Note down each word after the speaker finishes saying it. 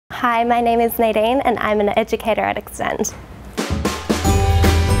Hi, my name is Nadine and I'm an educator at Extend.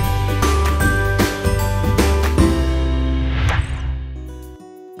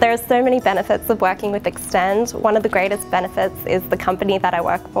 There are so many benefits of working with Extend. One of the greatest benefits is the company that I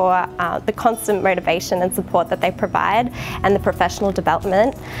work for, the constant motivation and support that they provide, and the professional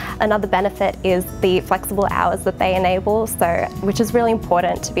development. Another benefit is the flexible hours that they enable, which is really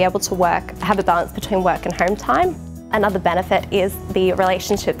important to be able to have a balance between work and home time. Another benefit is the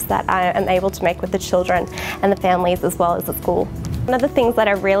relationships that I am able to make with the children and the families as well as the school. One of the things that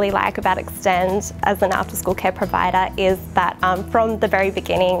I really like about Extend as an after-school care provider is that from the very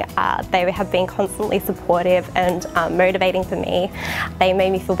beginning they have been constantly supportive and motivating for me. They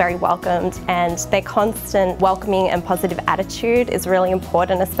made me feel very welcomed, and their constant welcoming and positive attitude is really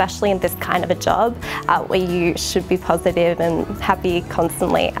important, especially in this kind of a job where you should be positive and happy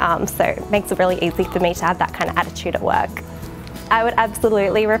constantly. So it makes it really easy for me to have that kind of attitude at work. I would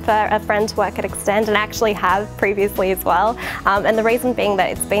absolutely refer a friend to work at Extend, and actually have previously as well. And the reason being that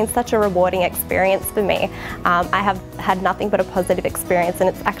it's been such a rewarding experience for me. I have had nothing but a positive experience, and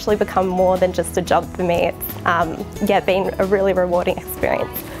it's actually become more than just a job for me. It's been a really rewarding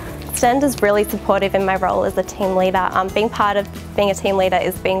experience. Extend is really supportive in my role as a team leader. Being part of being a team leader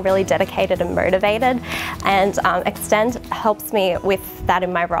is being really dedicated and motivated, and Extend helps me with that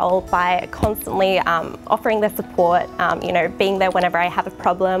in my role by constantly offering their support, being there whenever I have a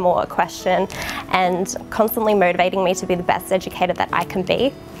problem or a question, and constantly motivating me to be the best educator that I can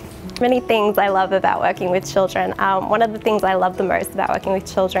be. Many things I love about working with children. One of the things I love the most about working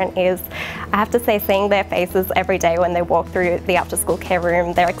with children is, I have to say, seeing their faces every day when they walk through the after-school care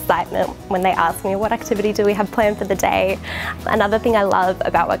room, their excitement when they ask me, what activity do we have planned for the day? Another thing I love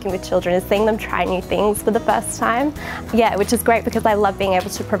about working with children is seeing them try new things for the first time. Which is great because I love being able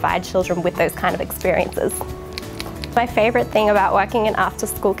to provide children with those kind of experiences. My favourite thing about working in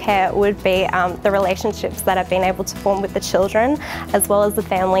after-school care would be the relationships that I've been able to form with the children, as well as the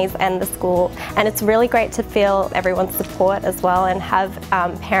families and the school. And it's really great to feel everyone's support as well, and have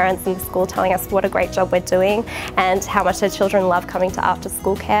parents in the school telling us what a great job we're doing and how much their children love coming to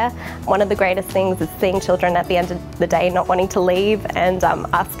after-school care. One of the greatest things is seeing children at the end of the day not wanting to leave, and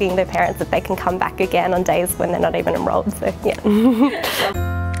asking their parents if they can come back again on days when they're not even enrolled. So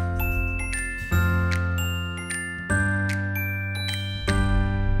yeah.